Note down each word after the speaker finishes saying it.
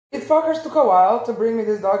fuckers took a while to bring me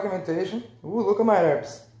this documentation. Ooh, look at my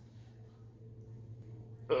herpes.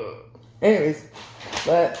 Anyways,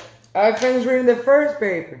 but I finished reading the first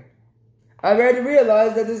paper. I already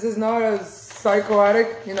realized that this is not a psychotic,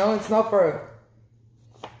 you know, it's not for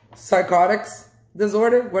psychotics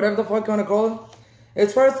disorder, whatever the fuck you want to call it.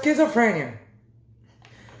 It's for schizophrenia.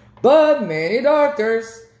 But many doctors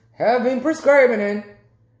have been prescribing it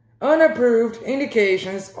unapproved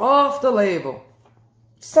indications off the label,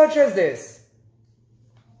 such as this.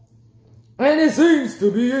 And it seems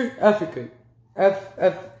to be efficacious.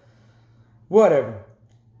 Whatever.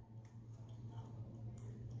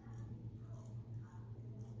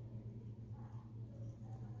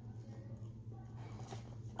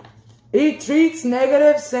 It treats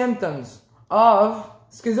negative symptoms of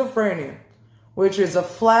schizophrenia, which is a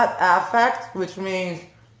flat affect, which means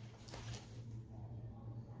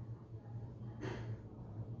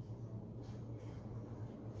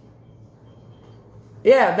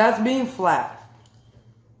yeah, that's being flat.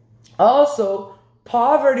 Also,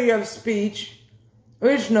 poverty of speech,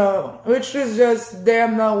 which is just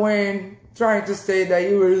them not when trying to say that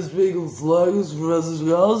you were speaking slugs.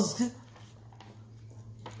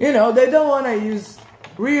 You know, they don't want to use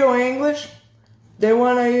real English. They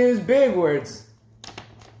want to use big words.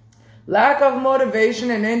 Lack of motivation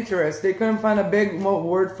and interest. They couldn't find a big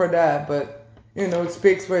word for that, but, you know, it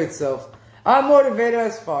speaks for itself. I'm motivated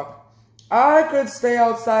as fuck. I could stay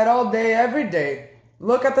outside all day, every day.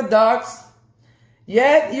 Look at the ducks.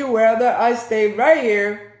 Yet you rather I stay right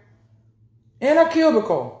here in a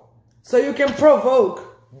cubicle. So you can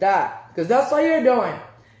provoke that. Because that's what you're doing.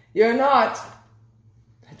 You're not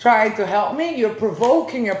trying to help me. You're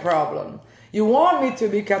provoking a problem. You want me to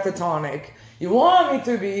be catatonic. You want me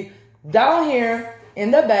to be down here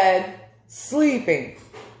in the bed, sleeping.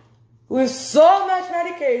 With so much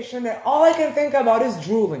medication that all I can think about is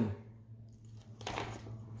drooling.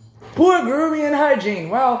 Poor grooming and hygiene.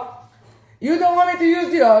 Well, you don't want me to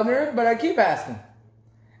use deodorant, but I keep asking.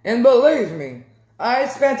 And believe me, I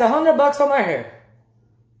spent $100 on my hair.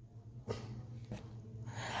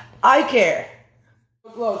 I care.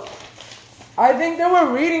 Look, I think they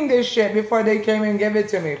were reading this shit before they came and gave it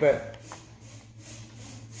to me, but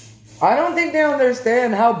I don't think they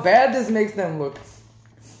understand how bad this makes them look.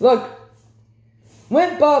 Look,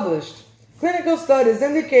 when published, clinical studies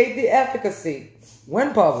indicate the efficacy,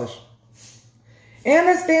 when published, and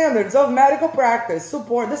the standards of medical practice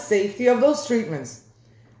support the safety of those treatments.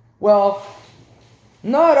 Well,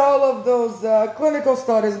 not all of those clinical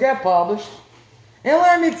studies get published. And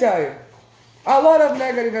let me tell you, a lot of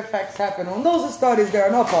negative effects happen on those studies that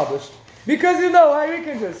are not published. Because you know how you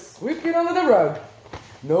can just sweep it under the rug.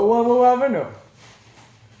 No one will ever know.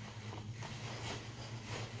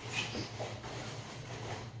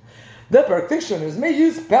 The practitioners may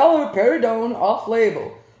use paliperidone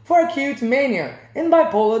off-label for acute mania and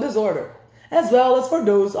bipolar disorder, as well as for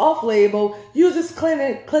those off-label uses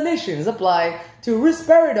clinicians apply to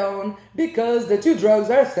risperidone because the two drugs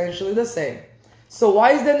are essentially the same. So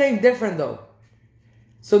why is the name different though?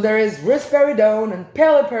 So there is risperidone and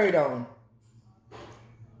paliperidone.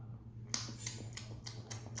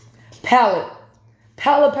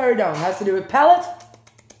 Paliperidone has to do with palate.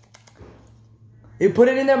 You put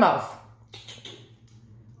it in their mouth.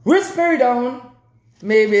 Risperidone,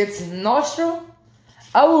 maybe it's nostril.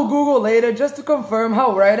 I will Google later just to confirm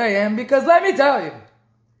how right I am, because let me tell you,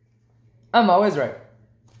 I'm always right.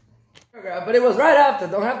 But it was right after,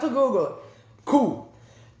 don't have to Google it. Cool.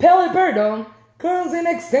 Paliperidone comes in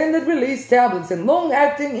extended release tablets and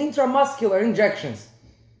long-acting intramuscular injections.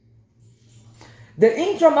 The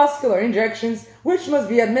intramuscular injections, which must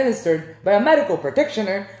be administered by a medical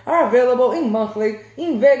practitioner, are available in monthly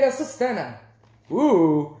Invega Sustena.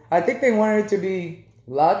 Ooh, I think they wanted it to be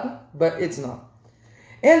Latin, but it's not.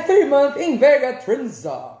 And 3-month Invega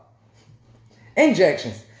frenDZZZzz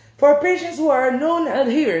injections. For patients who are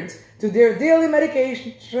non-adherent to their daily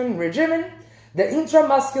medication regimen, the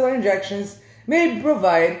intramuscular injections may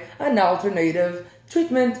provide an alternative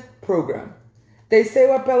treatment program. They say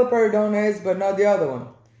what paliperidone is, but not the other one.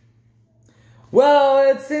 Well,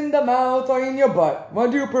 it's in the mouth or in your butt.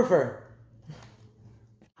 What do you prefer?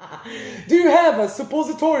 Do you have a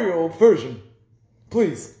suppositorial version?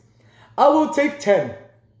 Please. I will take 10.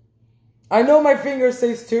 I know my finger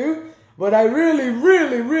says 2, but I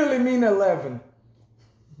really mean 11.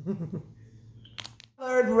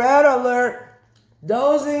 Alert, red alert.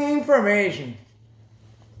 Dosing information.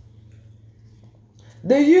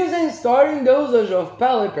 The using starting dosage of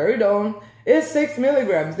paliperidone is 6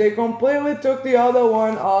 milligrams. They completely took the other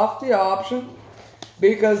one off the option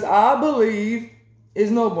because I believe is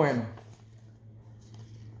no bueno.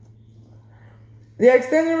 The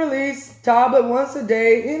extended release tablet once a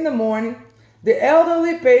day in the morning. The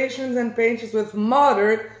elderly patients and patients with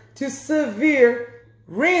moderate to severe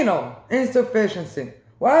renal insufficiency.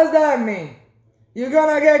 What does that mean? You're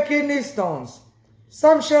gonna get kidney stones.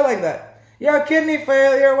 Some shit like that. Your kidney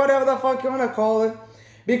failure, whatever the fuck you wanna call it.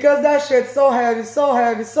 Because that shit's so heavy, so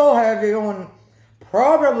heavy, so heavy on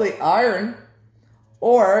probably iron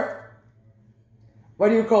or, what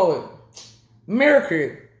do you call it?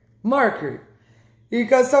 Mercury.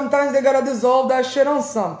 Because sometimes they gotta dissolve that shit on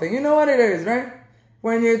something. You know what it is, right?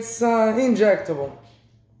 When it's injectable.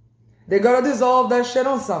 They gotta dissolve that shit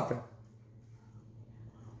on something.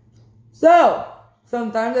 So,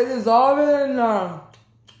 sometimes they dissolve it in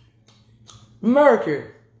mercury.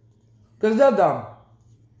 Because they're dumb.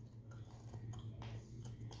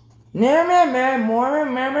 More,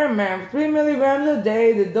 3 milligrams a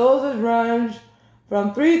day. The dosage range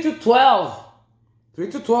from 3 to 12.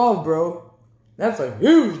 3 to 12, bro. That's a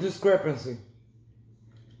huge discrepancy.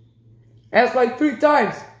 That's like 3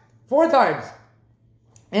 times, 4 times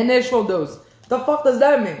initial dose. The fuck does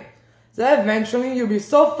that mean? So eventually you'll be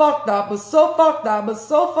so fucked up, but so fucked up, but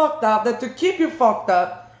so fucked up that to keep you fucked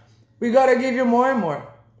up, we gotta give you more and more.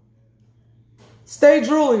 Stay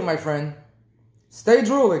drooling, my friend. Stay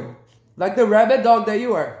drooling. Like the rabid dog that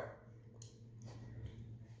you are.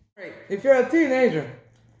 If you're a teenager,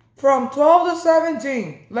 from 12 to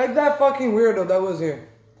 17, like that fucking weirdo that was here.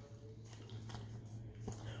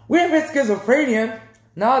 With schizophrenia,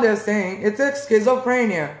 now they're saying it's a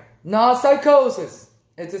schizophrenia, not psychosis.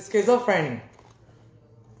 It's a schizophrenia.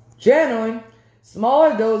 Generally,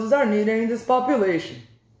 smaller doses are needed in this population.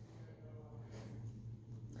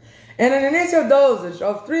 And an initial dosage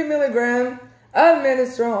of 3 milligrams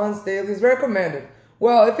administered once daily is recommended.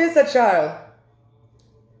 Well, if it's a child,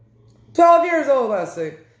 12 years old, let's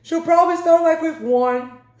say, she'll probably start like with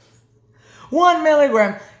 1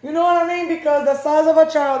 milligram. You know what I mean? Because the size of a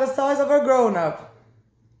child, the size of a grown-up.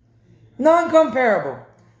 Non-comparable.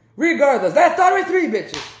 Regardless. Let's start with 3,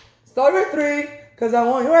 bitches. Start with 3, because I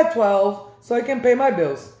want you at 12, so I can pay my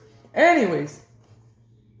bills. Anyways.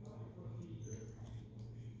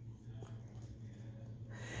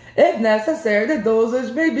 If necessary, the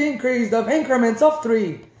dosage may be increased of increments of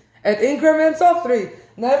 3. At increments of 3.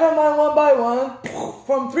 Never mind 1 by 1.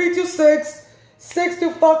 From 3 to 6. 6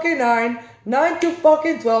 to fucking 9. 9 to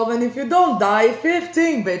fucking 12. And if you don't die,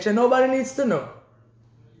 15, bitch. And nobody needs to know.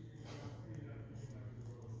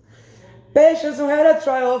 Patients who had a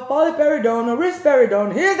trial of paliperidone or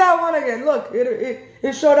risperidone. Here's that one again. Look,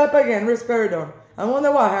 it showed up again. Risperidone. I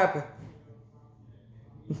wonder what happened.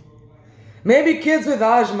 Maybe kids with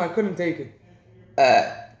asthma couldn't take it.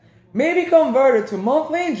 Maybe converted to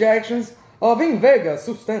monthly injections of Invega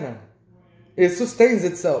Sustena. It sustains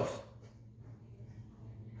itself.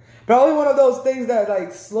 Probably one of those things that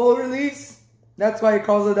like slow release. That's why it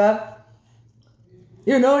calls it that.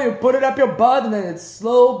 You know, you put it up your butt and then it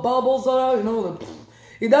slow bubbles out. You know,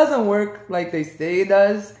 it doesn't work like they say it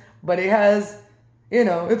does. But it has, you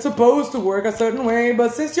know, it's supposed to work a certain way.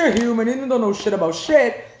 But since you're human and you don't know shit about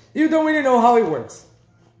shit, you don't really know how it works.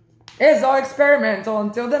 It's all experimental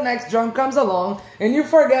until the next drug comes along and you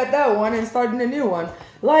forget that one and start a new one.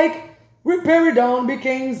 Like, risperidone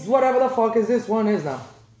became whatever the fuck is this one is now.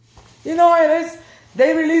 You know how it is?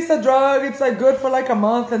 They release a drug, it's like good for like a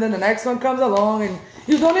month and then the next one comes along and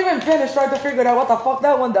you don't even finish trying to figure out what the fuck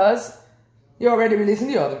that one does. You're already releasing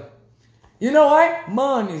the other. You know why?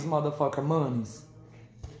 Monies, motherfucker, monies.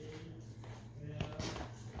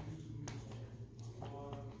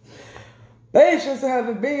 Patients who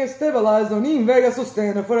have been stabilized on Invega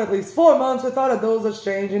Sustena for at least 4 months without a dosage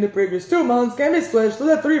change in the previous 2 months can be switched to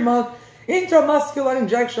the 3-month intramuscular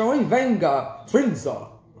injection of Invega frenDZZZz.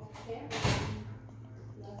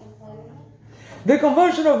 The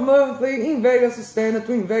conversion of monthly Invega Sustena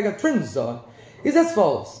to Invega frenDZZZz is as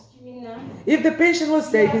follows. If the patient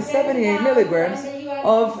was taking 78 milligrams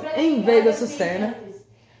of Invega Sustena,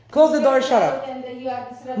 close the door, shut up.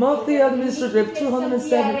 Monthly administrative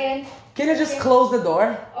 207. Can you just close the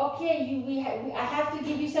door? Okay, I have to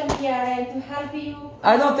give you some PRN to help you.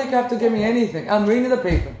 I don't think you have to give me anything. I'm reading the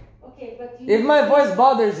paper. Okay, but if my voice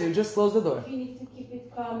bothers you, just close the door. You need to keep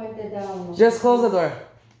it calm at the down. Just close the door.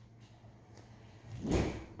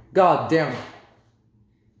 God damn it.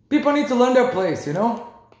 People need to learn their place, you know?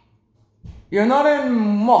 You're not in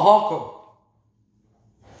Morocco.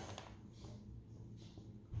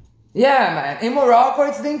 Yeah, man. In Morocco,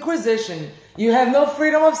 it's the Inquisition. You have no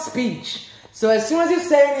freedom of speech. So as soon as you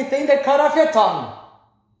say anything, they cut off your tongue.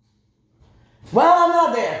 Well, I'm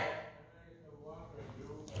not there.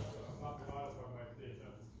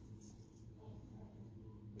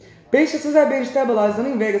 Patients who have been stabilized on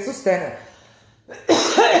Invega Sustenna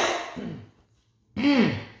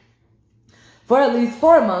for at least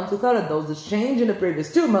 4 months without a dosage change in the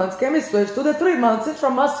previous 2 months can be switched to the 3 months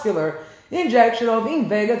intramuscular injection of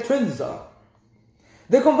Invega Trinza.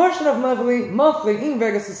 The conversion of monthly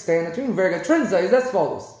Invega Sustenna to Invega Trinza is as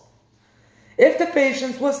follows. If the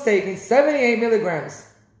patient was taking 78 milligrams,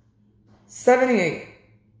 78.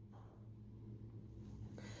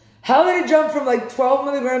 How did it jump from like 12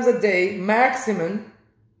 milligrams a day maximum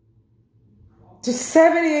to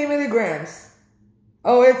 78 milligrams?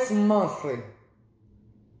 Oh, it's monthly.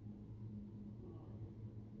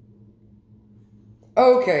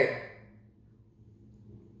 Okay.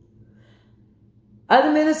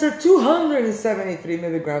 Administer 273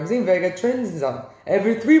 milligrams in Invega Trinza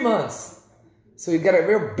every 3 months. So you get a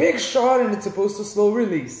real big shot and it's supposed to slow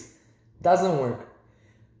release. Doesn't work.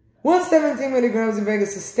 117 milligrams in Invega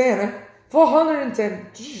Sustenna,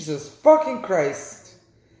 410. Jesus fucking Christ.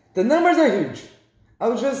 The numbers are huge.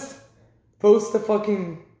 I'll just post the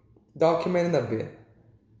fucking document in a bit.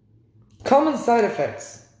 Common side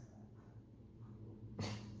effects.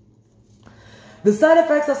 The side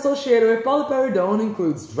effects associated with paliperidone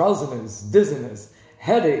includes drowsiness, dizziness,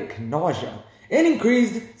 headache, nausea, and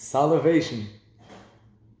increased salivation.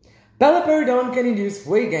 Paliperidone can induce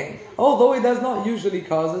weight gain, although it does not usually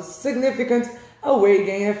cause a significant weight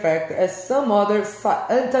gain effect as some other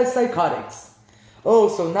antipsychotics. Oh,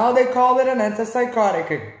 so now they call it an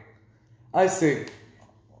antipsychotic. I see.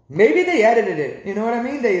 Maybe they edited it, you know what I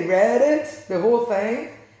mean? They read it, the whole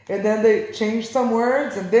thing, and then they changed some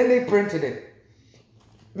words, and then they printed it.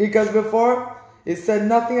 Because before, it said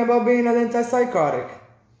nothing about being an antipsychotic.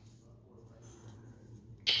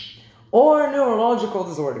 Or a neurological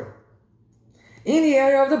disorder. In the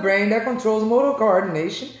area of the brain that controls motor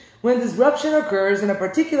coordination, when disruption occurs in a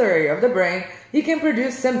particular area of the brain, it can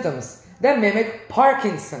produce symptoms that mimic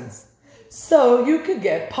Parkinson's. So you could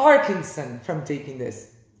get Parkinson from taking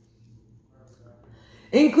this.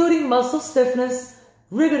 Including muscle stiffness,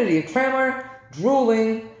 rigidity tremor,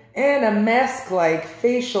 drooling, and a mask-like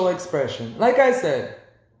facial expression. Like I said,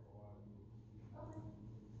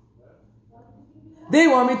 they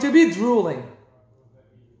want me to be drooling.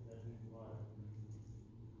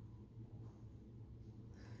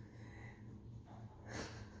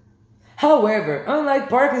 However, unlike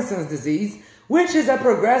Parkinson's disease, which is a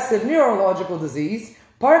progressive neurological disease,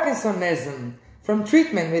 Parkinsonism from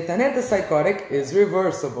treatment with an antipsychotic is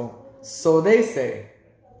reversible. So they say.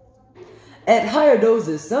 At higher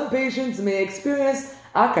doses, some patients may experience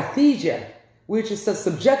akathisia, which is a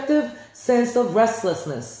subjective sense of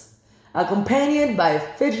restlessness, accompanied by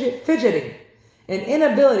fidgeting and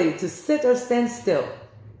inability to sit or stand still.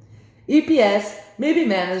 EPS may be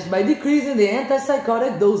managed by decreasing the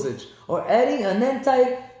antipsychotic dosage or adding an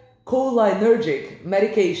anticholinergic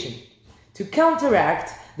medication to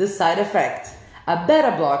counteract the side effect. A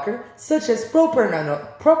beta blocker, such as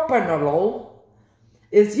propranolol,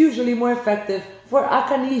 is usually more effective for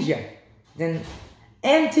akathisia than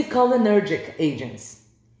anticholinergic agents.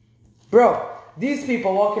 Bro, these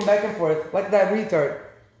people walking back and forth like that retard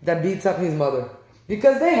that beats up his mother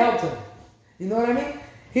because they helped him. You know what I mean?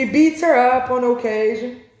 He beats her up on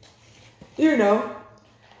occasion, you know,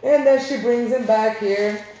 and then she brings him back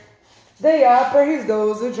here. They upper his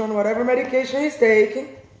dosage on whatever medication he's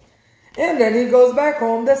taking, and then he goes back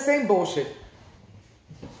home, the same bullshit.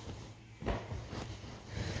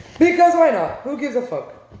 Because why not? Who gives a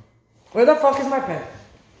fuck? Where the fuck is my pen?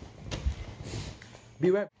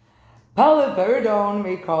 Beware. Paliperidone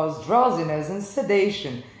may cause drowsiness and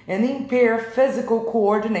sedation and impair physical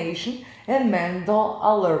coordination and mental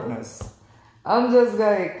alertness. I'm just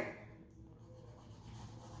like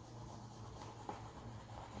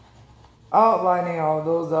outlining all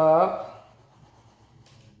those up.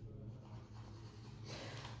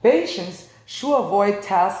 Patients should avoid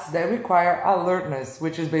tasks that require alertness,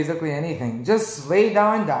 which is basically anything. Just lay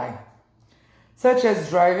down and die. Such as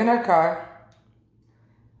driving a car,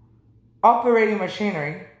 operating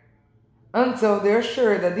machinery, until they're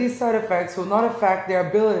sure that these side effects will not affect their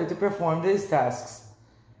ability to perform these tasks.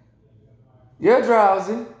 You're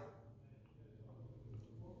drowsy,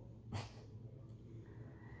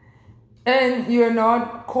 and you're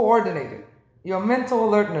not coordinated. Your mental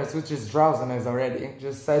alertness, which is drowsiness already,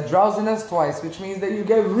 just said drowsiness twice, which means that you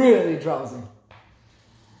get really drowsy.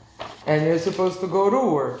 And you're supposed to go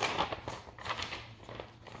to work.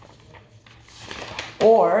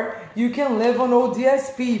 Or you can live on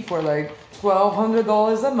ODSP for like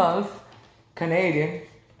 $1,200 a month, Canadian,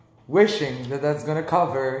 wishing that that's gonna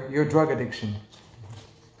cover your drug addiction.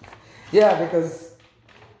 Yeah, because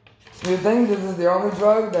You think this is the only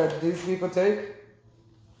drug that these people take?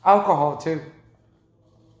 Alcohol too.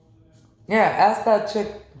 Yeah, ask that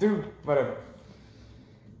chick, dude, whatever.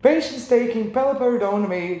 Patients taking paliperidone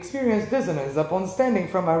may experience dizziness upon standing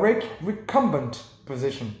from a recumbent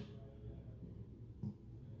position.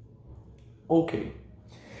 Okay.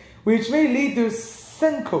 Which may lead to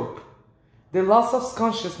syncope, the loss of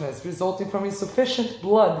consciousness resulting from insufficient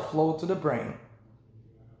blood flow to the brain.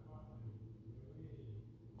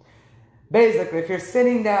 Basically, if you're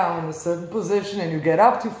sitting down in a certain position and you get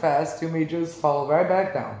up too fast, you may just fall right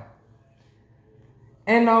back down.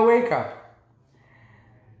 And now wake up.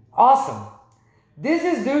 Awesome. This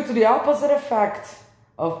is due to the opposite effect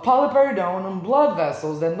of paliperidone on blood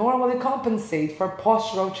vessels that normally compensate for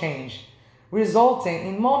postural change, resulting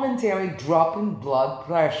in momentary drop in blood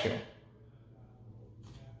pressure.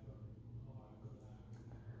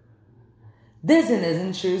 Dizziness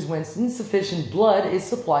ensues when insufficient blood is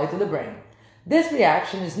supplied to the brain. This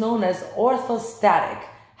reaction is known as orthostatic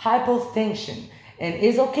hypotension and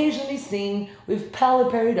is occasionally seen with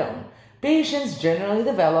paliperidone. Patients generally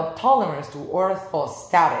develop tolerance to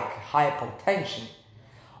orthostatic hypotension.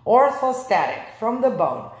 Orthostatic, from the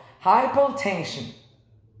bone, hypotension,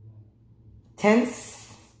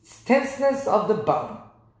 tenseness of the bone.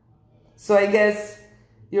 So I guess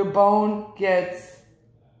your bone gets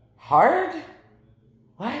hard?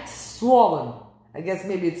 What? Swollen. I guess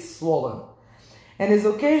maybe it's swollen. And is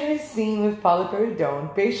occasionally seen with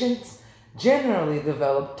paliperidone. Patients generally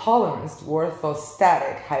develop tolerance to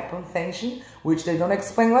orthostatic hypotension, which they don't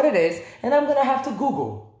explain what it is, and I'm gonna have to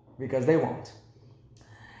Google, because they won't.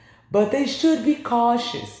 But they should be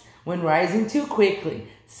cautious when rising too quickly,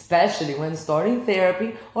 especially when starting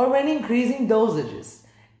therapy or when increasing dosages.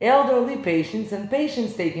 Elderly patients and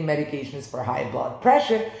patients taking medications for high blood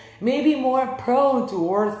pressure may be more prone to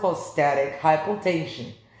orthostatic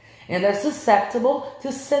hypotension and are susceptible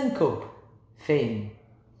to syncope, fainting,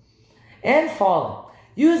 and falling.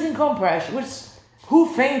 Using compression, which who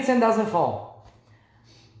faints and doesn't fall?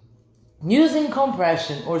 Using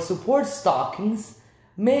compression or support stockings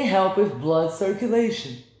may help with blood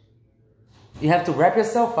circulation. You have to wrap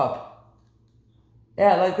yourself up.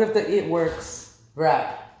 Yeah, like with the It Works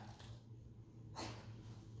wrap.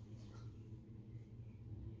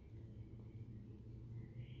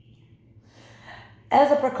 As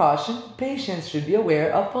a precaution, patients should be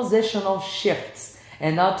aware of positional shifts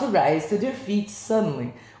and not to rise to their feet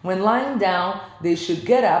suddenly. When lying down, they should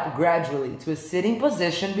get up gradually to a sitting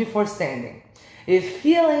position before standing. If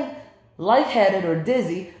feeling lightheaded or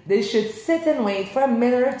dizzy, they should sit and wait for a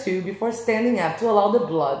minute or two before standing up to allow the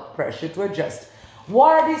blood pressure to adjust.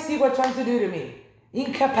 What are these people trying to do to me?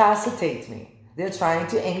 Incapacitate me. They're trying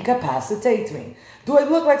to incapacitate me. Do I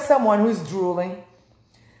look like someone who's drooling?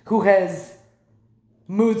 Who has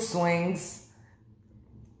mood swings?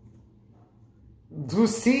 Who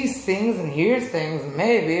sees things and hears things?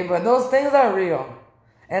 Maybe, but those things are real.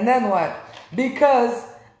 And then what? Because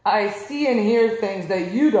I see and hear things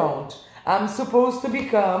that you don't, I'm supposed to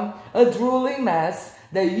become a drooling mess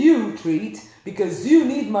that you treat because you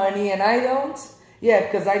need money and I don't? Yeah,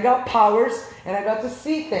 because I got powers and I got to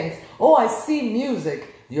see things. Oh, I see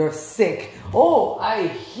music. You're sick. Oh, I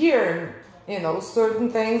hear, certain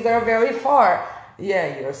things that are very far.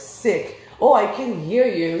 Yeah, you're sick. Oh, I can hear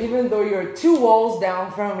you even though you're 2 walls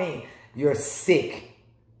down from me. You're sick.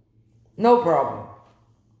 No problem.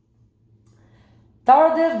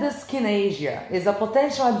 Tardive dyskinesia is a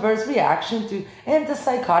potential adverse reaction to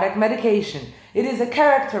antipsychotic medication. It is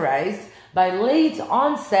characterized by late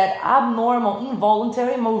onset abnormal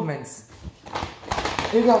involuntary movements.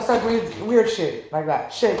 You're gonna start with weird shit like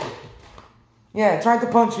that, shaking. Yeah, trying to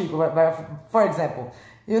punch people, for example.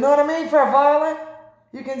 You know what I mean? For a violent,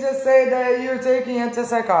 you can just say that you're taking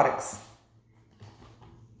antipsychotics.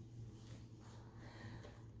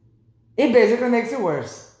 It basically makes it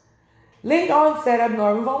worse. Late onset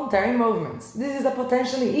abnormal involuntary movements. This is a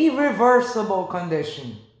potentially irreversible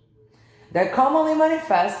condition that commonly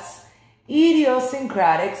manifests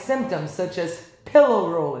idiosyncratic symptoms such as pillow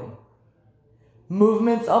rolling,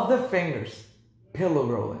 movements of the fingers, pillow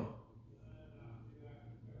rolling.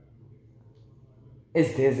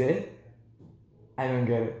 Is this it? I don't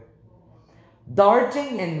get it.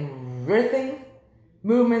 Darting and writhing,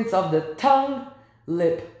 movements of the tongue,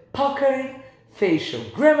 lip puckering, facial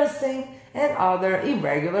grimacing, and other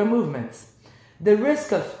irregular movements. The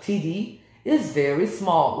risk of TD is very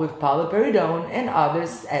small with paliperidone and other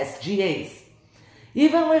SGAs.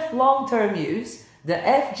 Even with long-term use, the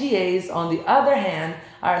FGAs, on the other hand,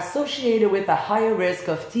 are associated with a higher risk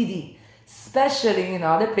of TD, especially in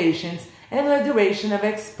other patients and the duration of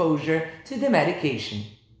exposure to the medication.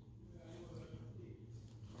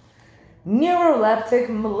 Neuroleptic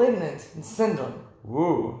malignant syndrome.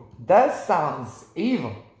 Woo, that sounds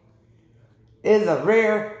evil. Is a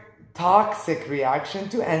rare toxic reaction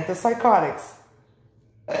to antipsychotics.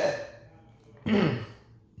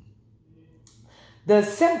 The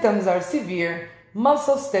symptoms are severe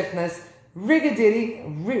muscle stiffness, rigidity,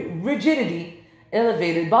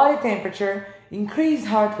 elevated body temperature, increased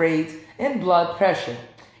heart rate and blood pressure,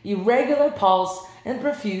 irregular pulse and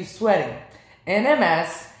profuse sweating.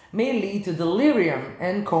 NMS may lead to delirium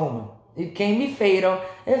and coma. It can be fatal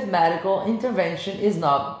if medical intervention is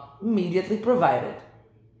not immediately provided.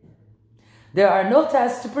 There are no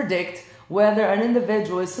tests to predict whether an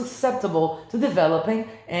individual is susceptible to developing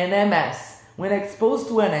NMS when exposed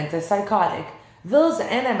to an antipsychotic. Those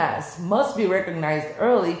NMS must be recognized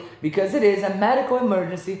early because it is a medical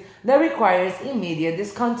emergency that requires immediate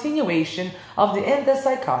discontinuation of the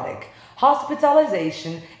antipsychotic,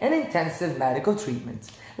 hospitalization, and intensive medical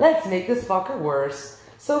treatment. Let's make this fucker worse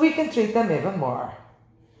so we can treat them even more.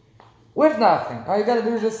 With nothing. All you gotta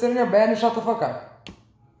do is just sit in your bed and shut the fuck up.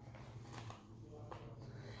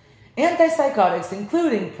 Antipsychotics,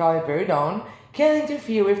 including paliperidone, can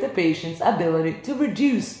interfere with the patient's ability to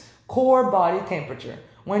reduce core body temperature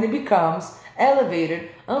when it becomes elevated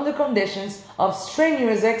under conditions of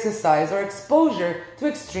strenuous exercise or exposure to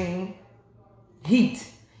extreme heat.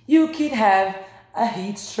 You could have a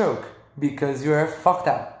heat stroke because you are fucked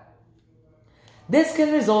up. This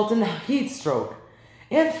can result in heat stroke,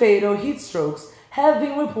 and fatal heat strokes have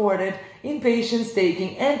been reported in patients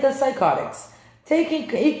taking antipsychotics, taking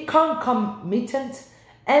a concomitant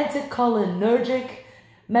anticholinergic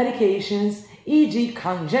medications, e.g.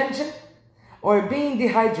 congestion, or being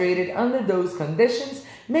dehydrated under those conditions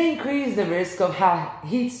may increase the risk of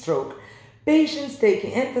heat stroke. Patients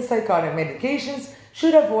taking antipsychotic medications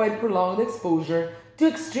should avoid prolonged exposure to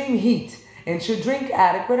extreme heat and should drink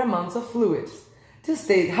adequate amounts of fluids to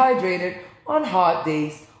stay hydrated on hot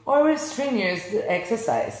days or with strenuous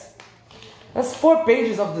exercise. That's 4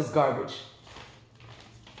 pages of this garbage.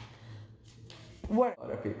 What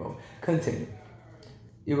other people? Continue.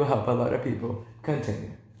 You will help a lot of people.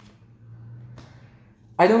 Continue.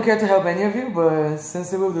 I don't care to help any of you, but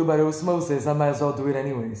since it will do by osmosis, I might as well do it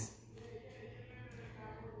anyways.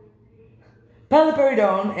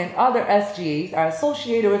 Paliperidone and other SGAs are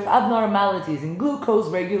associated with abnormalities in glucose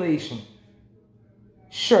regulation.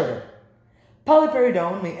 Sugar.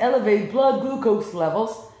 Paliperidone may elevate blood glucose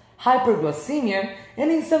levels, hyperglycemia,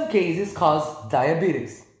 and in some cases cause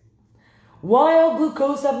diabetes. While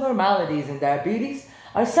glucose abnormalities in diabetes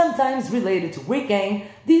are sometimes related to weight gain,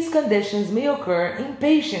 these conditions may occur in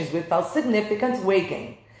patients without significant weight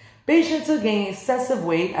gain. Patients who gain excessive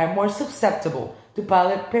weight are more susceptible to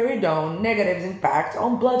paliperidone negative impact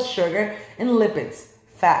on blood sugar and lipids,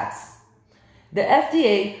 fats. The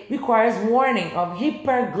FDA requires warning of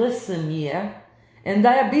hyperglycemia and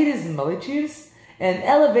diabetes mellitus and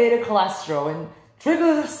elevated cholesterol and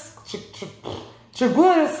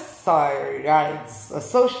triglycerides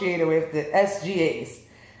associated with the SGAs,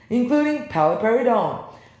 including paliperidone.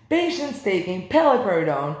 Patients taking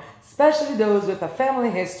paliperidone, especially those with a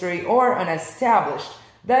family history or an established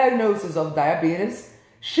diagnosis of diabetes,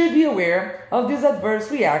 should be aware of this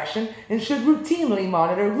adverse reaction and should routinely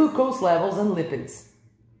monitor glucose levels and lipids.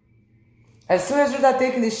 As soon as you're not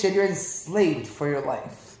taking this shit, you're enslaved for your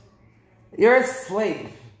life. You're a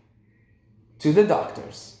slave to the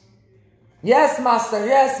doctors. Yes, master.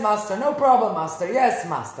 Yes, master. No problem, master. Yes,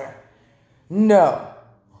 master. No.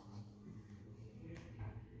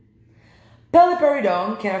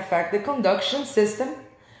 Paliperidone can affect the conduction system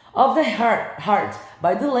of the heart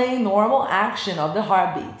by delaying normal action of the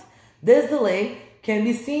heartbeat. This delay can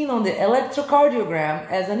be seen on the electrocardiogram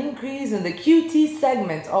as an increase in the QT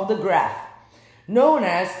segment of the graph, known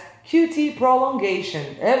as QT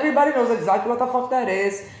prolongation. Everybody knows exactly what the fuck that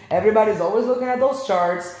is. Everybody's always looking at those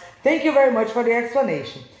charts. Thank you very much for the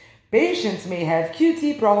explanation. Patients may have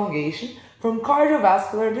QT prolongation from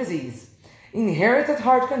cardiovascular disease, inherited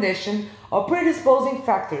heart condition, or predisposing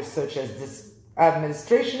factors such as this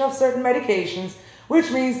administration of certain medications, which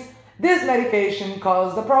means this medication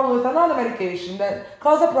caused a problem with another medication that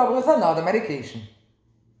caused a problem with another medication.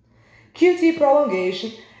 QT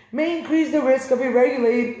prolongation may increase the risk of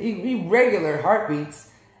irregular heartbeats,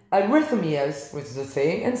 arrhythmias, which is the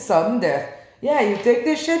same, and sudden death. Yeah, you take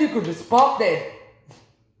this shit, you could just pop dead.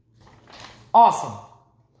 Awesome.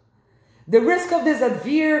 The risk of this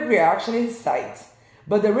adverse reaction is slight,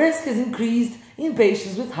 but the risk is increased in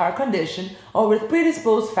patients with heart condition or with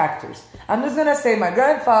predisposed factors. I'm just gonna say my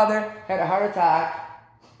grandfather had a heart attack.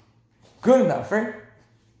 Good enough, right?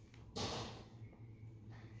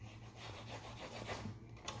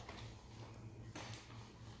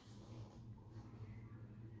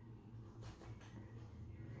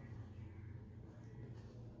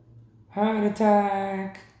 heart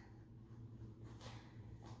attack,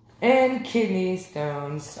 and kidney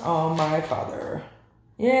stones on my father.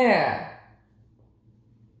 Yeah.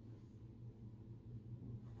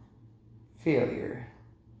 Failure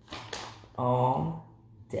on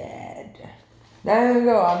dad. There you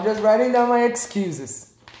go. I'm just writing down my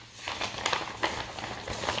excuses.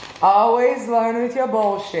 Always learn with your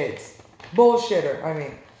bullshit. Bullshitter, I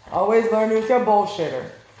mean. Always learn with your bullshitter.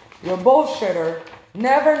 Your bullshitter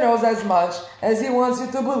never knows as much as he wants you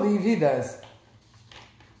to believe he does.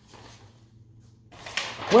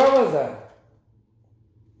 Where was I?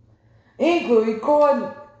 Include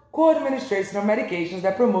co-administration of medications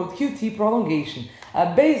that promote QT prolongation. A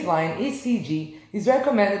baseline ECG is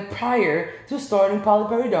recommended prior to starting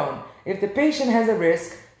paliperidone if the patient has a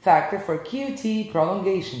risk factor for QT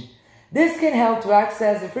prolongation. This can help to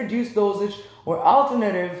access if reduced dosage or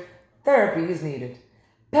alternative therapy is needed.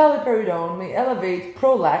 Paliperidone may elevate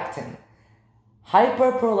prolactin,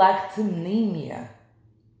 hyperprolactinemia,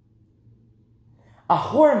 a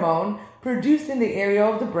hormone produced in the area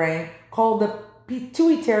of the brain called the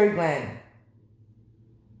pituitary gland.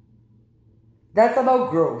 That's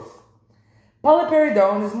about growth.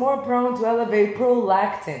 Paliperidone is more prone to elevate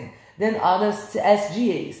prolactin than other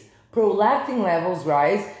SGAs. Prolactin levels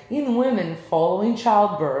rise in women following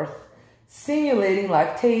childbirth, simulating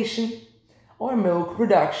lactation or milk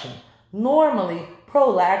production. Normally,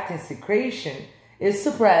 prolactin secretion is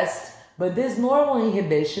suppressed, but this normal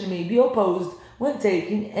inhibition may be opposed when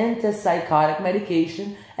taking antipsychotic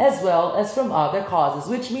medication as well as from other causes,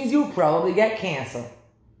 which means you'll probably get cancer.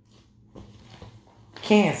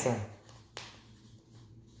 Cancer.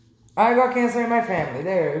 I got cancer in my family.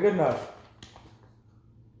 There, good enough.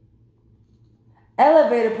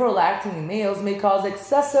 Elevated prolactin in males may cause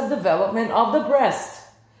excessive development of the breast,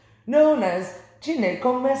 known as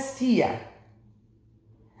gynecomastia.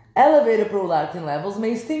 Elevated prolactin levels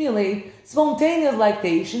may stimulate spontaneous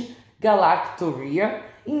lactation, galactorrhea,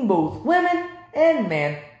 in both women and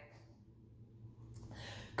men.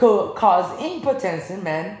 Cause impotence in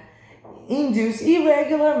men, induce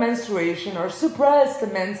irregular menstruation or suppressed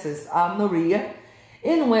menses, amenorrhea,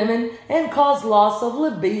 in women, and cause loss of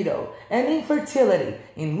libido and infertility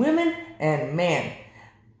in women and men.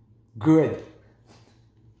 Good.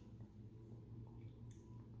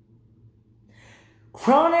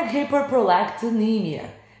 Chronic hyperprolactinemia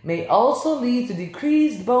may also lead to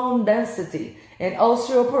decreased bone density and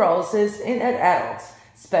osteoporosis in adults,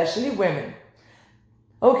 especially women.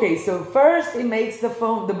 Okay, so first it makes the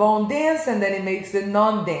bone dense and then it makes it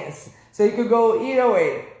non-dense. So you could go either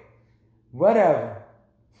way. Whatever.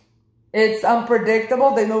 It's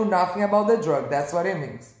unpredictable. They know nothing about the drug. That's what it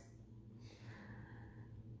means.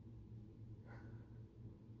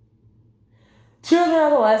 Children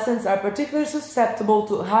and adolescents are particularly susceptible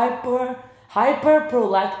to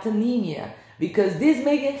hyperprolactinemia because this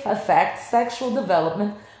may affect sexual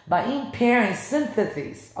development by impairing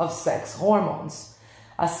synthesis of sex hormones.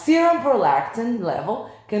 A serum prolactin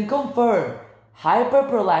level can confirm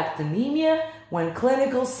hyperprolactinemia when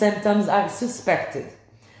clinical symptoms are suspected.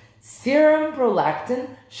 Serum prolactin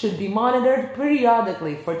should be monitored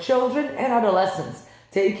periodically for children and adolescents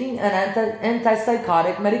taking an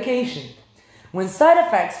antipsychotic medication. When side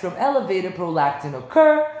effects from elevated prolactin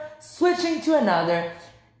occur, switching to another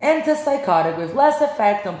antipsychotic with less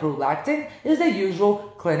effect on prolactin is the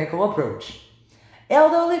usual clinical approach.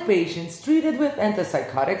 Elderly patients treated with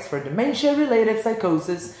antipsychotics for dementia-related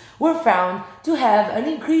psychosis were found to have an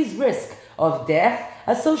increased risk of death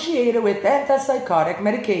associated with antipsychotic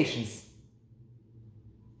medications.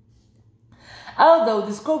 Although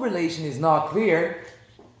this correlation is not clear,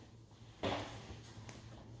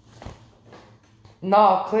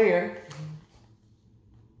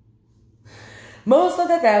 most of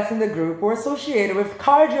the deaths in the group were associated with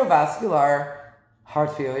cardiovascular,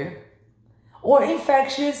 heart failure, or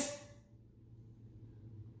infectious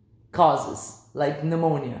causes like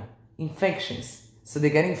pneumonia, infections. So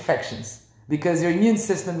they get infections because your immune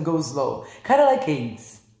system goes low, kind of like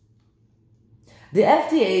AIDS. The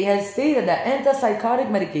FDA has stated that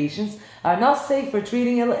antipsychotic medications are not safe for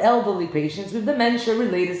treating elderly patients with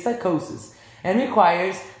dementia-related psychosis and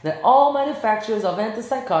requires that all manufacturers of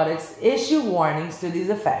antipsychotics issue warnings to this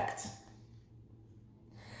effect.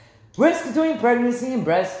 Risk during pregnancy and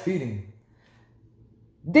breastfeeding.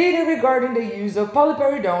 Data regarding the use of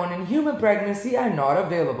paliperidone in human pregnancy are not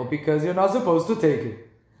available because you're not supposed to take it.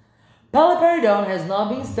 Paliperidone has not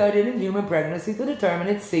been studied in human pregnancy to determine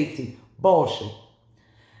its safety. Bullshit.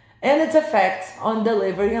 And its effects on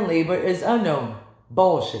delivery and labor is unknown.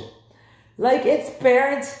 Bullshit. Like its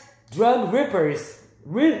parent drug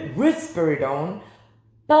risperidone,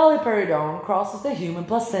 Paliperidone crosses the human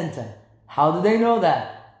placenta. How do they know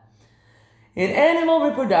that? In animal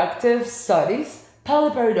reproductive studies,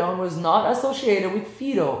 paliperidone was not associated with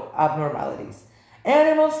fetal abnormalities.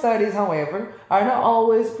 Animal studies, however, are not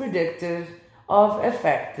always predictive of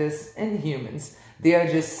effects in humans. They are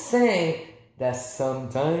just saying that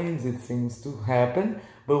sometimes it seems to happen,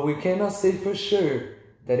 but we cannot say for sure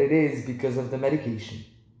that it is because of the medication.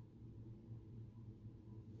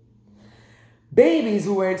 Babies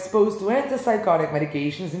who were exposed to antipsychotic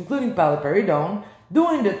medications, including paliperidone,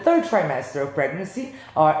 during the 3rd trimester of pregnancy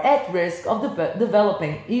are at risk of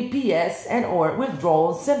developing EPS and or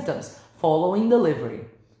withdrawal symptoms following delivery.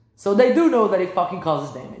 So they do know that it fucking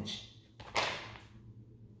causes damage.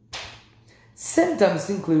 Symptoms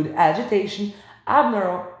include agitation,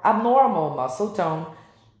 abnormal muscle tone,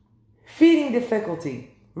 feeding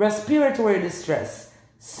difficulty, respiratory distress,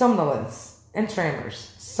 somnolence, and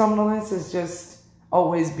tremors. Somnolence is just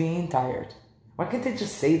always being tired. Why can't they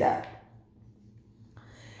just say that?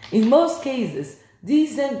 In most cases,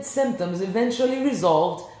 these symptoms eventually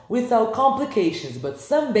resolved without complications, but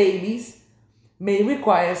some babies may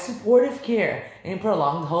require supportive care and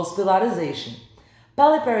prolonged hospitalization.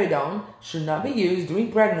 Paliperidone should not be used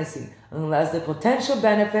during pregnancy unless the potential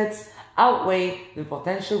benefits outweigh the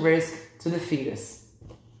potential risk to the fetus.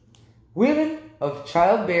 Women of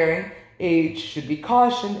childbearing age should be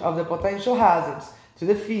cautioned of the potential hazards to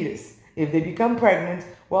the fetus if they become pregnant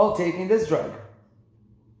while taking this drug.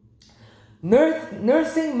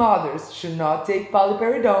 Nursing mothers should not take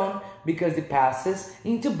paliperidone because it passes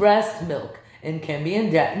into breast milk and can be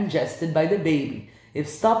ingested by the baby. If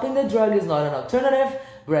stopping the drug is not an alternative,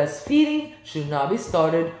 breastfeeding should not be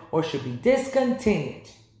started or should be discontinued.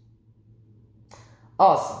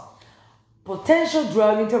 Also, potential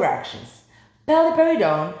drug interactions.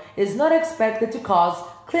 Paliperidone is not expected to cause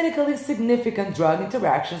clinically significant drug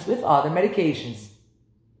interactions with other medications.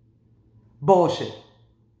 Bullshit.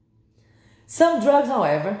 Some drugs,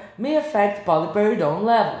 however, may affect paliperidone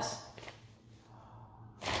levels.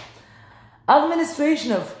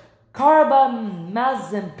 Administration of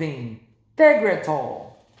carbamazepine,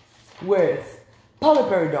 Tegretol, with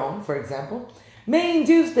paliperidone, for example, may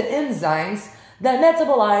induce the enzymes that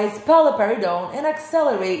metabolize paliperidone and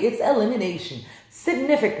accelerate its elimination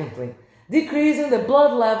significantly, decreasing the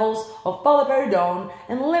blood levels of paliperidone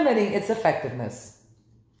and limiting its effectiveness.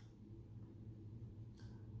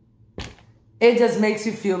 It just makes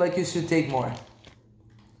you feel like you should take more.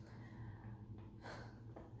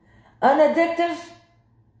 An addictive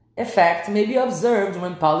effect may be observed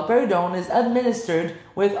when paliperidone is administered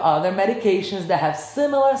with other medications that have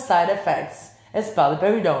similar side effects as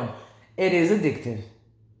paliperidone. It is addictive.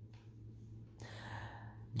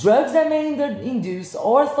 Drugs that may induce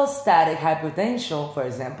orthostatic hypotension, for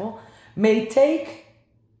example, may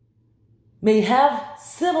have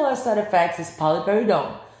similar side effects as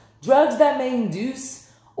paliperidone. Drugs that may induce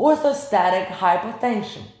orthostatic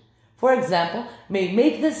hypotension, for example, may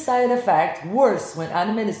make this side effect worse when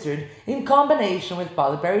administered in combination with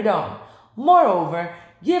paliperidone. Moreover,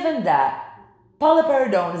 given that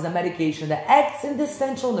paliperidone is a medication that acts in the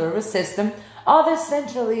central nervous system, other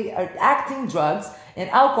centrally acting drugs and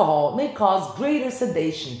alcohol may cause greater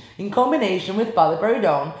sedation in combination with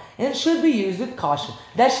paliperidone and should be used with caution.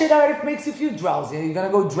 That shit already makes you feel drowsy. You're gonna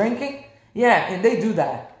go drinking? Yeah, and they do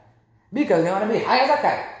that because they want to be high as a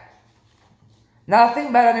kite.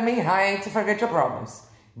 Nothing better than being high to forget your problems.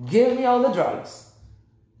 Give me all the drugs.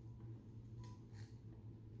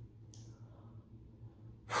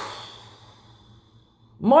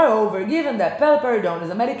 Moreover, given that paliperidone is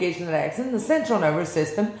a medication that acts in the central nervous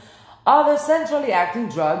system, other centrally acting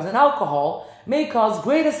drugs and alcohol may cause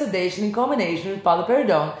greater sedation in combination with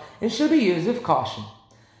paliperidone and should be used with caution.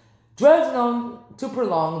 Drugs known to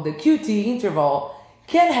prolong the QT interval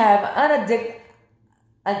can have an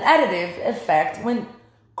additive effect when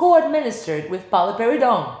co-administered with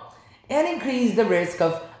paliperidone and increase the risk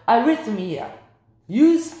of arrhythmia.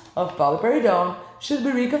 Use of paliperidone should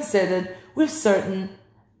be reconsidered with certain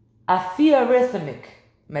antiarrhythmic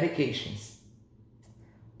medications.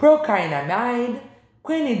 Procainamide,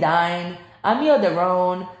 quinidine,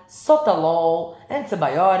 amiodarone, sotalol,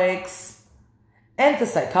 antibiotics,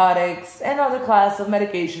 antipsychotics, and other classes of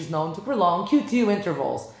medications known to prolong QT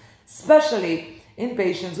intervals, especially in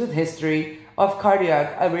patients with history of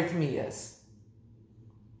cardiac arrhythmias.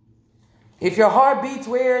 If your heart beats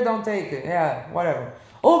weird, don't take it. Yeah, whatever.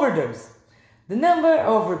 Overdose. The number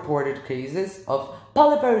of reported cases of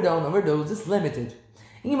paliperidone overdose is limited.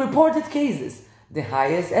 In reported cases, the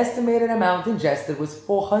highest estimated amount ingested was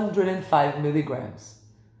 405 milligrams.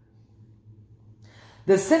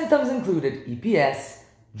 The symptoms included EPS,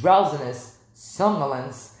 drowsiness,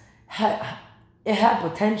 somnolence,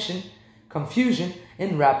 hypotension, confusion,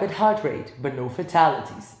 and rapid heart rate, but no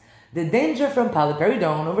fatalities. The danger from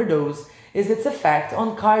paliperidone overdose is its effect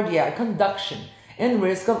on cardiac conduction and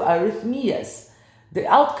risk of arrhythmias. The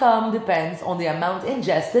outcome depends on the amount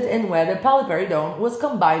ingested and whether paliperidone was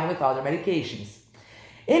combined with other medications.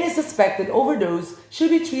 Any suspected overdose should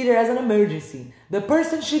be treated as an emergency. The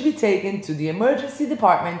person should be taken to the emergency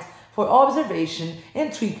department for observation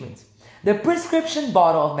and treatment. The prescription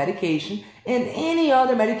bottle of medication and any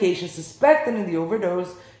other medication suspected in the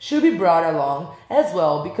overdose should be brought along as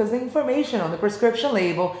well because the information on the prescription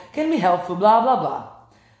label can be helpful, blah blah blah.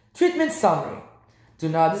 Treatment summary. Do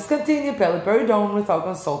not discontinue paliperidone without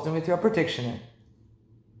consulting with your practitioner.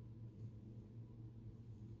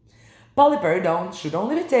 Paliperidone should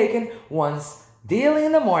only be taken once daily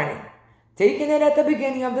in the morning. Taking it at the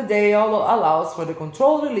beginning of the day allows for the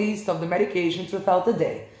controlled release of the medication throughout the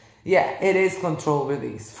day. Yeah, it is controlled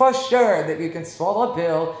release. For sure that you can swallow a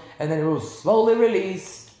pill and then it will slowly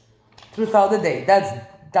release throughout the day. It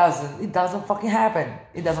doesn't fucking happen.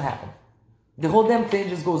 It doesn't happen. The whole damn thing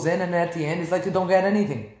just goes in and at the end it's like you don't get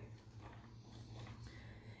anything.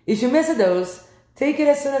 If you miss a dose, take it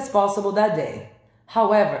as soon as possible that day.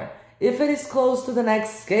 However, if it is close to the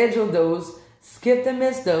next scheduled dose, skip the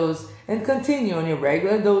missed dose and continue on your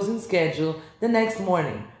regular dosing schedule the next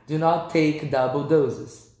morning. Do not take double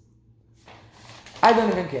doses. I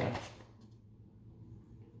don't even care.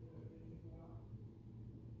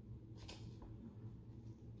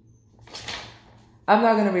 I'm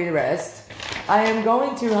not going to read the rest. I am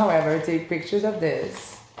going to, however, take pictures of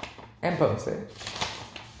this and post it.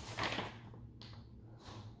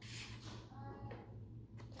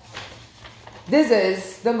 This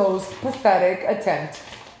is the most pathetic attempt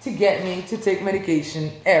to get me to take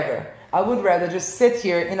medication ever. I would rather just sit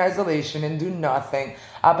here in isolation and do nothing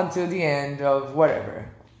up until the end of whatever.